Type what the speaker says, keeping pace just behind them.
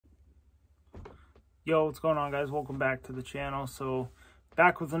Yo, what's going on, guys? Welcome back to the channel. So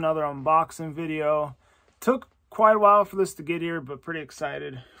back with another unboxing video. Took quite a while for this to get here, but pretty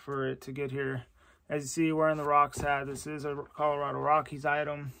excited for it to get here. As you see, wearing the Rocks hat. This is a Colorado Rockies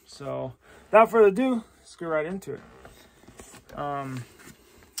item. So without further ado, let's get right into it.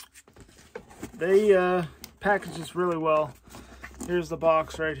 They package this really well. Here's the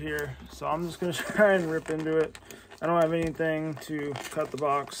box right here. So I'm just gonna try and rip into it. I don't have anything to cut the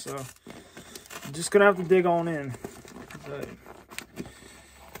box, so I'm just gonna have to dig on in. But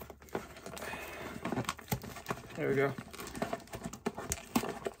there we go.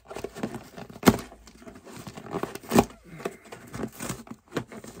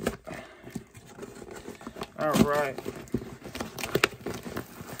 All right.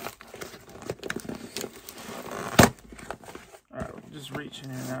 All right, we're just reaching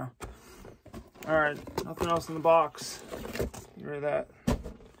here now. All right, nothing else in the box. Get rid of that.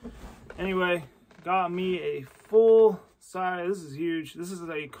 Anyway, got me a full size. This is huge. This is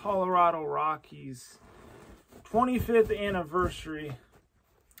a Colorado Rockies 25th anniversary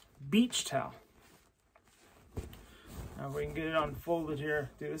beach towel. Now if we can get it unfolded here.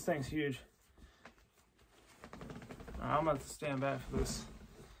 Dude, this thing's huge. I'm going to have to stand back for this.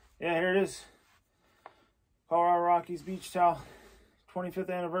 Yeah, here it is. Colorado Rockies beach towel. 25th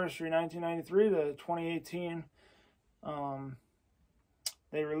anniversary, 1993 to 2018.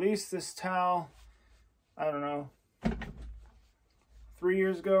 They released this towel, I don't know, 3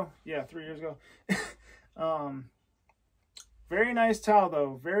 years ago. Yeah, 3 years ago. Very nice towel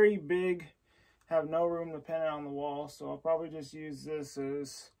though, very big. Have no room to pin it on the wall, so I'll probably just use this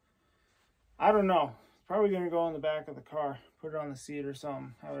as, I don't know, probably gonna go in the back of the car, put it on the seat or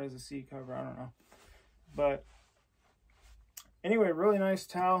something, have it as a seat cover, I don't know. But anyway, really nice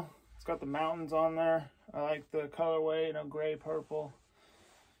towel. It's got the mountains on there. I like the colorway, you know, gray, purple,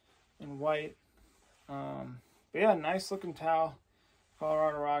 and white. But yeah, nice looking towel.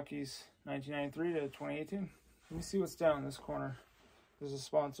 Colorado Rockies, 1993 to 2018. Let me see what's down in this corner. There's a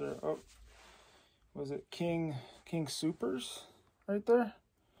sponsor. Oh, was it King Supers right there?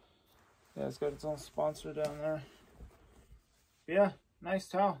 Yeah, it's got its own sponsor down there. But yeah, nice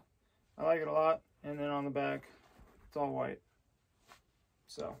towel. I like it a lot. And then on the back, it's all white.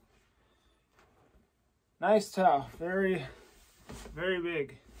 So nice towel, very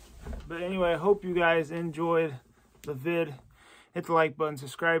big. But anyway, I hope you guys enjoyed the vid. Hit the like button,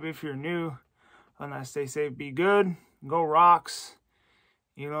 subscribe if you're new. And I stay safe, be good, go Rocks.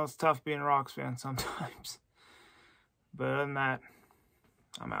 You know, it's tough being a Rocks fan sometimes. But other than that,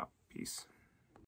 I'm out. Peace.